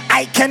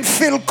 I can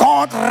feel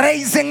God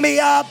raising me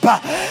up.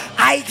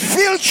 I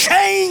feel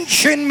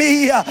change in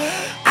me.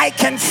 I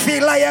can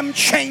feel I am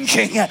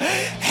changing.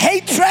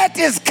 Hatred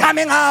is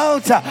coming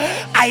out.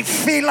 I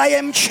feel I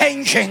am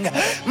changing.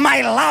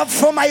 My love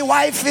for my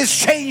wife is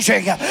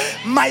changing.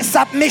 My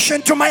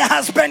submission to my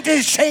husband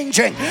is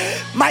changing.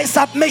 My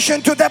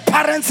submission to the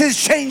parents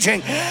is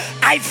changing.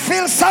 I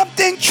feel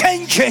something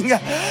changing.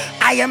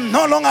 I am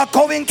no longer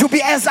going to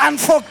be as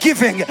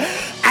unforgiving.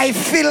 I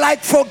feel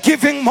like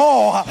forgiving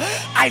more.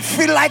 I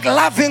feel like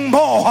loving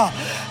more.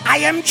 I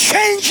am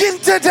changing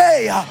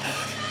today.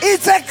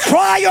 It's a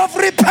cry of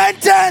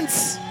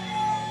repentance.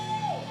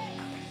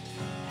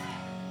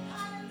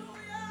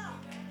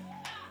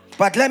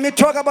 But let me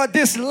talk about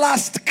this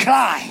last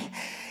cry.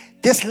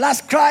 This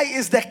last cry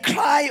is the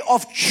cry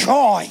of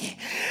joy.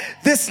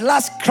 This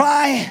last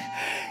cry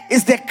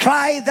is the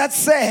cry that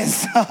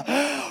says,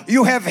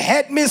 you have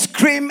heard me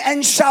scream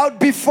and shout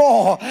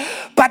before,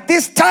 but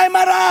this time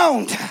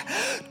around,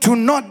 do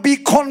not be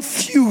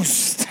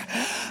confused.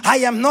 I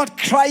am not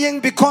crying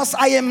because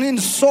I am in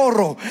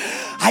sorrow.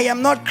 I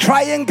am not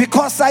crying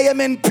because I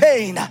am in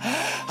pain.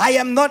 I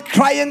am not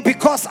crying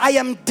because I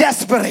am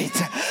desperate.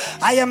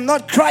 I am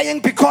not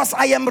crying because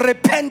I am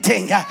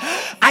repenting.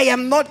 I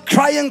am not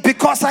crying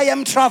because I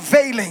am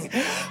travailing,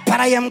 but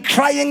I am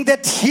crying the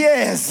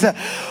tears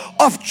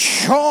of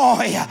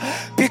joy,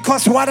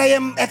 because what I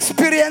am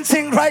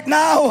experiencing right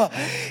now,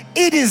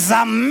 it is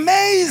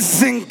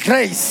amazing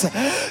grace,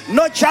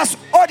 not just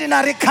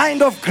ordinary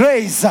kind of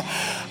grace.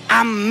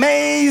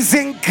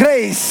 Amazing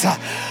grace.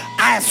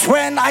 As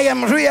when I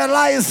am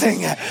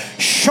realizing,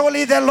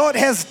 surely the Lord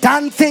has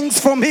done things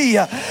for me.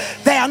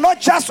 They are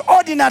not just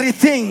ordinary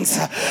things,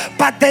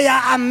 but they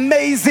are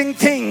amazing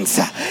things.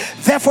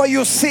 Therefore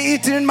you see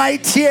it in my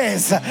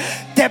tears.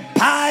 The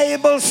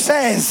Bible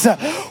says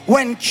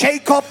when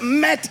Jacob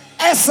met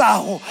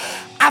Esau,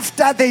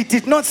 after they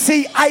did not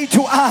see eye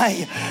to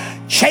eye,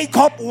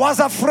 Jacob was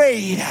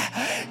afraid.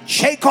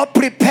 Jacob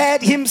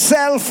prepared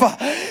himself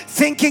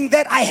thinking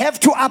that I have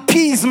to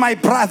appease my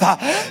brother,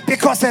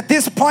 because at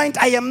this point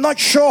I am not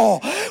sure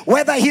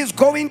whether he's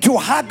going to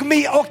hug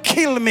me or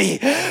kill me,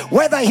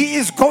 whether he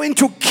is going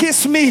to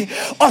kiss me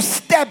or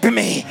stab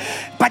me.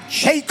 But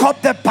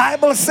Jacob, the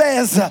Bible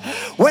says,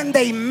 when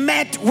they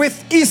met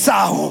with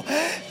Esau,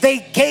 they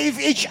gave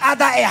each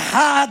other a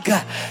hug.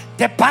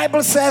 The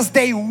Bible says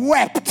they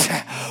wept.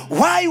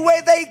 Why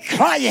were they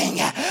crying?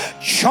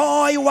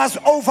 Joy was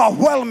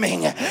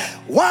overwhelming.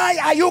 Why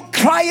are you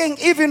crying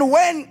even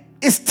when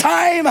it's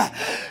time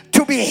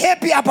to be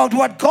happy about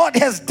what God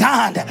has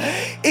done?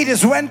 It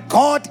is when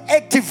God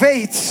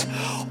activates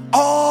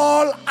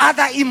all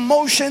other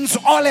emotions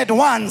all at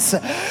once.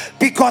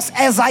 Because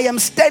as I am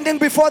standing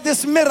before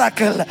this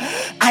miracle,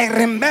 I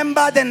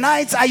remember the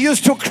nights I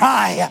used to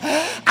cry.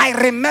 I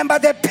remember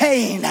the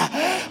pain.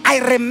 I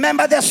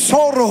remember the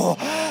sorrow.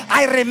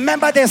 I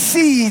remember the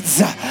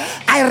seeds.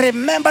 I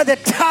remember the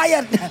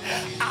tired.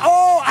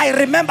 Oh, I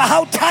remember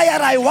how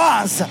tired I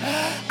was.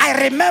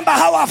 I remember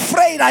how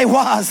afraid I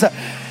was.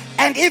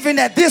 And even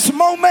at this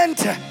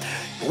moment,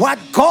 what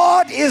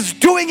God is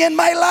doing in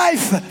my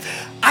life,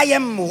 I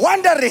am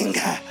wondering,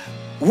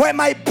 were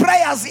my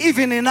prayers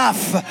even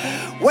enough?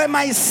 Were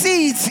my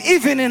seeds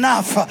even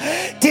enough?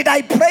 Did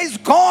I praise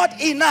God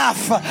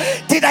enough?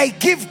 Did I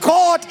give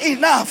God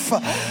enough?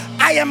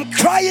 I am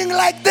crying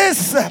like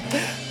this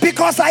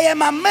because I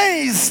am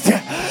amazed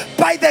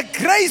by the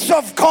grace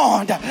of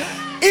God.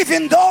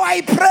 Even though I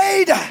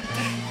prayed,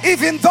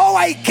 even though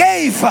I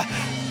gave,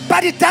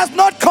 but it does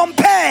not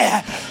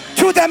compare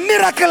to the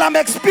miracle I'm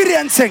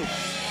experiencing.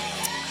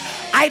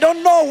 I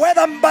don't know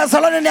whether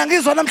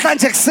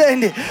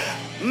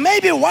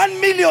maybe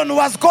 1 million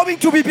was going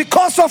to be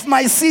because of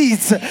my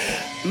seeds.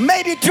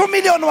 Maybe 2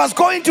 million was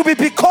going to be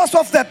because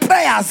of the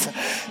prayers.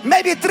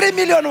 Maybe 3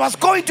 million was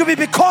going to be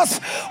because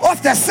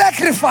of the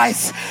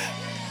sacrifice.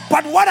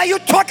 But what are you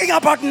talking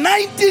about?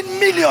 19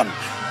 million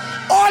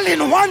all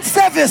in one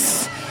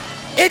service.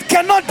 It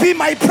cannot be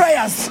my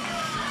prayers.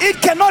 It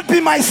cannot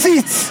be my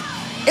seeds.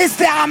 It's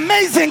the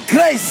amazing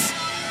grace.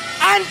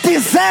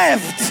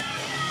 Undeserved.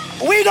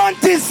 We don't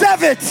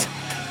deserve it.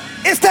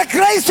 It's the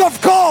grace of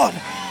God.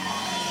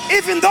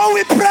 Even though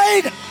we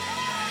prayed,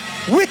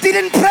 we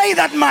didn't pray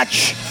that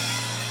much.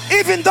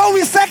 Even though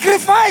we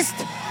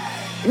sacrificed,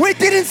 we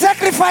didn't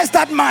sacrifice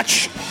that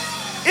much.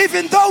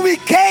 Even though we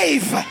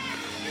gave,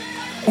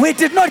 we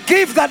did not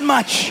give that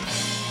much.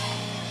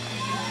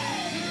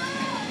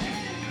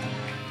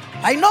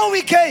 I know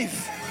we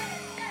gave.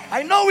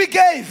 I know we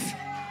gave.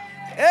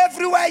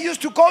 Everywhere I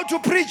used to go to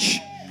preach,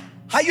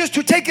 I used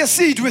to take a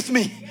seed with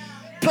me.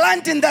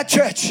 Plant in that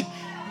church,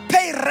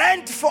 pay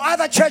rent for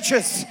other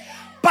churches,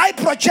 buy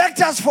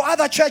projectors for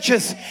other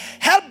churches,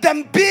 help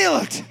them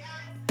build.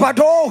 But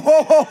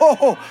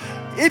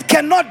it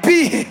cannot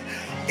be.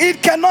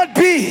 It cannot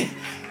be.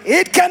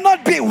 It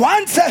cannot be.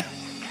 Once,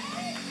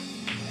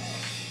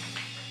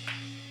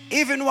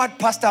 even what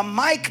Pastor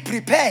Mike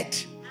prepared,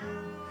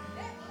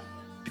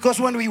 because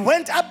when we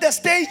went up the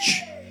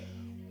stage,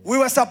 we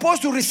were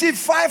supposed to receive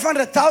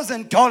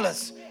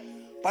 $500,000.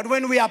 But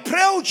when we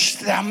approached,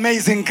 the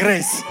amazing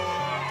grace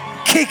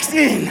kicked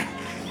in.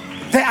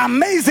 The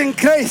amazing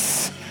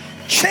grace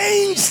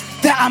changed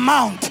the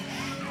amount.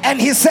 And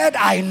he said,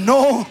 I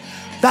know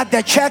that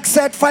the check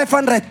said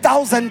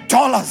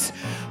 $500,000,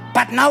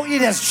 but now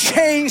it has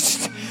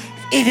changed.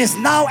 It is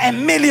now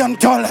 $1 million.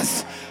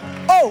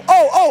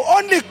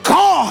 Only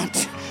God,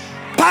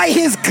 by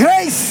His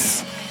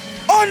grace,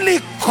 only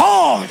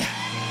God,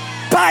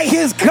 by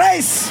His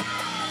grace,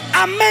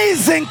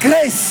 amazing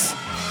grace.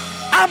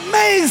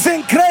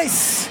 Amazing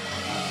grace.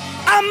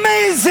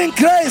 Amazing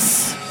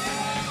grace.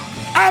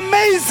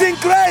 Amazing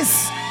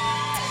grace.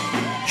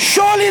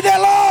 Surely the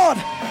Lord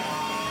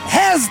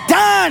has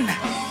done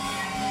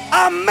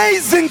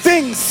amazing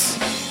things.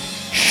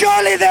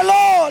 Surely the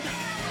Lord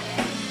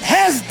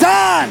has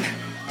done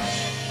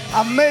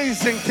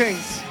amazing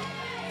things.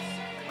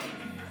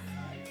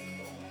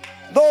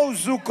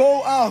 Those who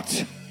go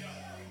out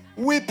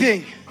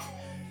weeping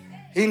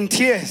in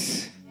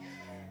tears,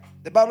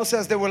 the Bible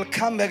says they will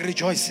come back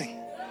rejoicing.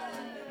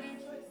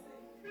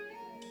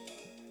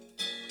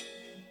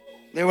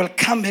 They will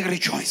come back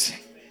rejoicing.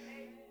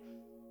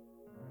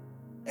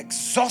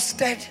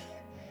 Exhausted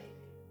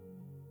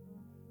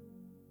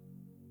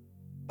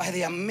by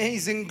the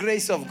amazing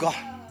grace of God.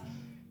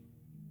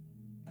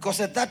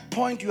 Because at that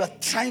point you are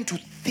trying to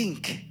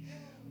think,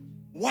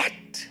 what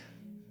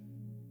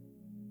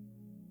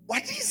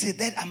is it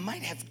that I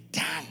might have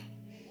done?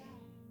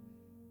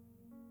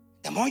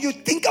 The more you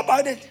think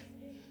about it,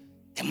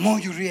 the more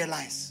you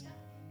realize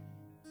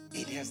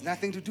it has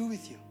nothing to do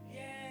with you.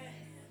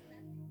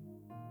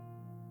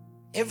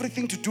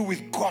 Everything to do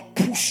with God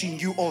pushing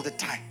you all the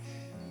time.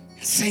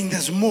 Saying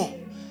there's more.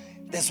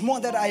 There's more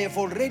that I have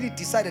already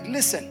decided.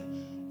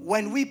 Listen,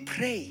 when we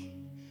pray,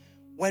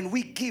 when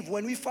we give,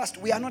 when we fast,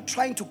 we are not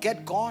trying to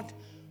get God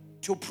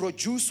to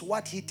produce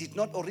what He did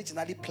not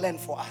originally plan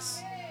for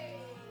us.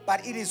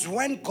 But it is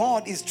when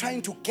God is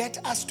trying to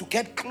get us to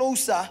get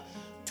closer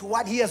to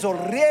what He has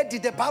already.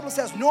 The Bible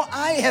says, no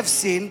eye have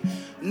seen,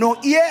 no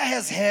ear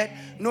has heard,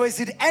 nor is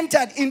it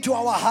entered into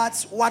our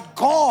hearts what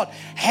God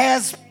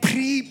has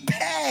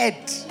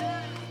prepared.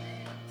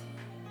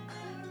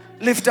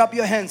 Lift up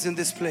your hands in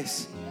this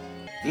place.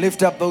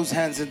 Lift up those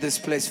hands in this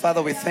place.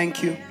 Father, we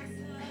thank you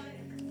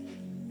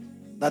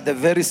that the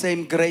very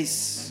same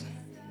grace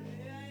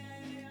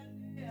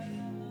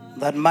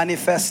that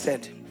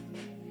manifested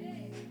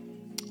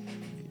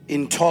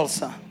in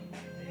Tulsa,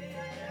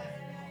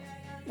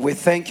 we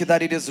thank you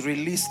that it is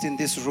released in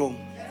this room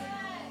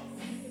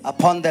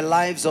upon the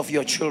lives of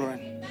your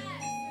children.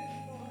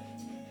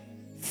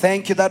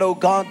 Thank you that, oh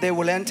God, they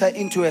will enter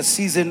into a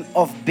season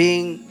of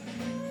being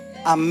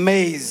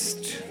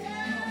amazed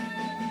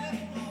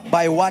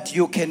by what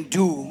you can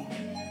do,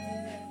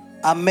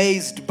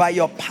 amazed by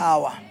your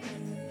power,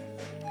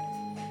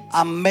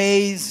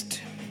 amazed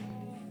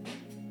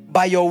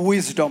by your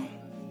wisdom,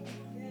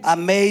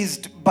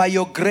 amazed by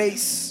your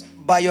grace,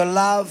 by your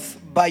love,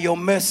 by your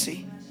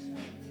mercy,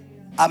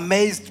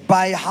 amazed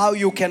by how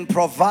you can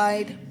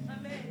provide,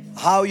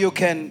 how you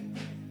can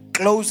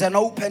close and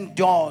open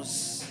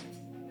doors.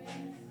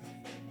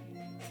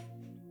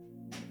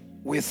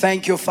 We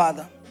thank you,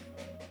 Father,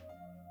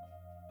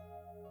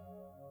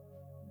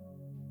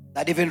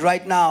 that even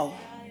right now,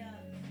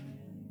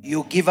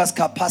 you give us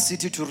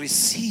capacity to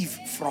receive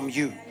from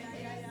you.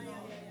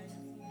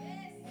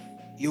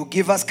 You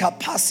give us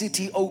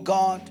capacity, oh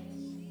God,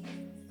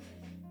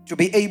 to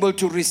be able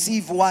to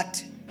receive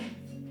what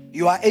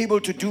you are able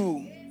to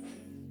do,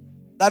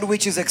 that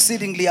which is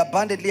exceedingly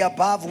abundantly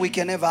above we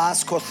can ever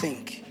ask or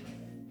think,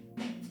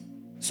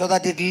 so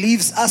that it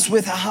leaves us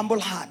with a humble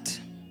heart,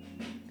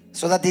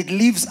 so that it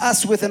leaves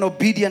us with an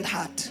obedient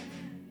heart.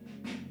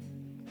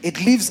 It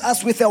leaves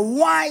us with a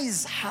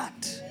wise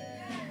heart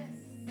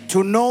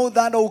to know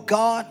that, oh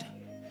God,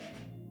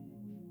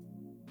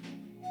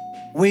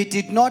 we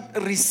did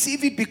not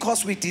receive it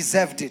because we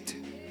deserved it,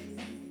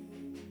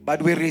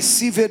 but we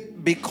receive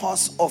it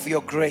because of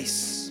your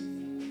grace.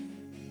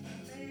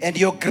 And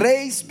your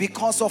grace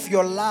because of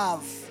your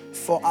love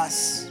for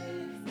us.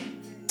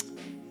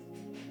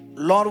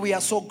 Lord, we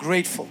are so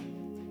grateful.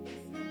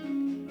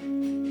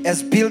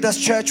 As Builders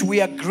Church,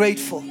 we are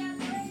grateful.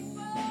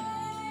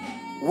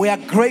 We are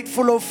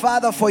grateful, oh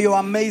Father, for your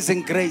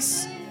amazing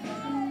grace.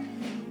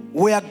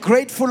 We are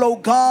grateful, oh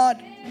God,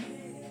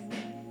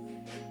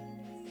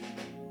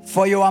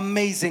 for your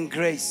amazing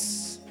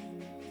grace.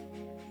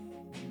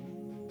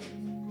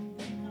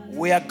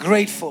 We are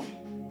grateful.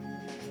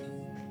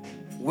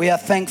 We are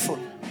thankful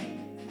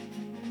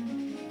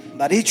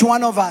that each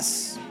one of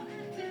us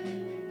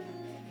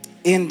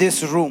in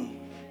this room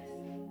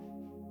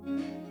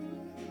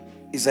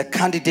is a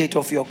candidate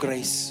of your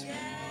grace.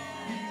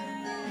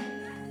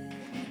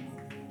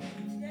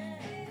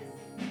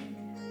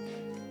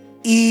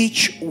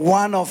 Each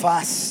one of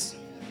us,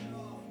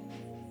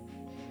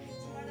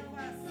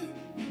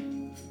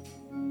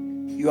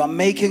 you are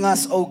making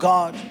us, oh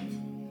God,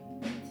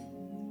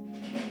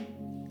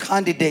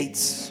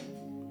 candidates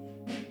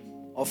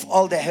of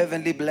all the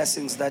heavenly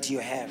blessings that you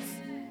have.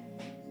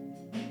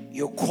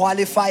 You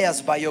qualify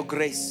us by your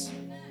grace.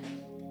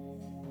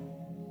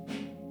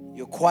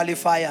 You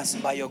qualify us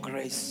by your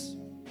grace.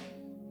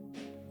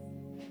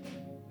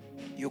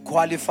 You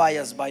qualify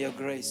us by your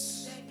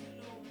grace.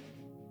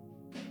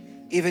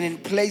 Even in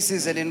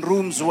places and in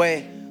rooms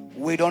where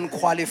we don't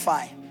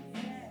qualify,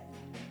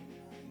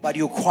 but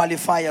you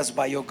qualify us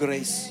by your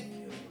grace.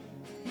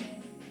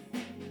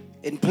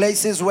 In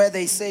places where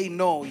they say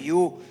no,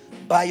 you,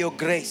 by your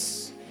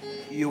grace,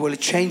 you will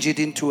change it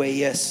into a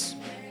yes.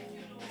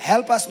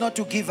 Help us not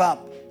to give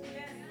up.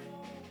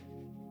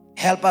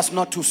 Help us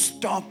not to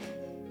stop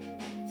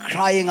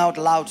crying out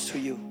loud to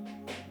you.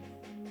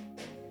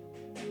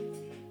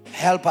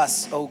 Help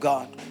us, oh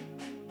God.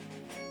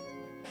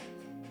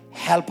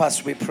 Help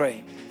us, we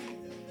pray.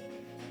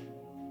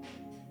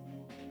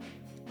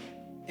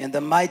 In the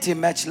mighty,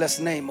 matchless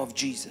name of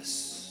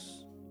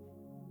Jesus,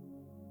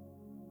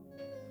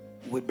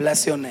 we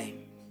bless your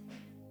name.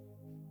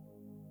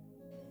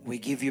 We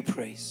give you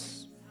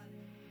praise.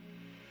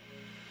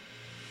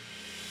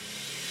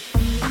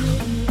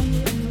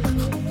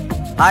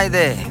 Hi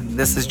there,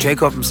 this is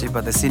Jacob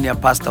Msipha, the senior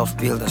pastor of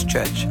Builders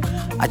Church.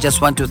 I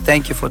just want to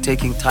thank you for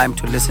taking time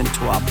to listen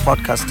to our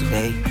podcast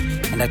today,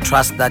 and I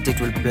trust that it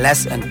will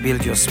bless and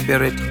build your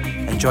spirit.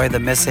 Enjoy the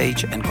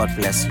message, and God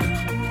bless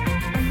you.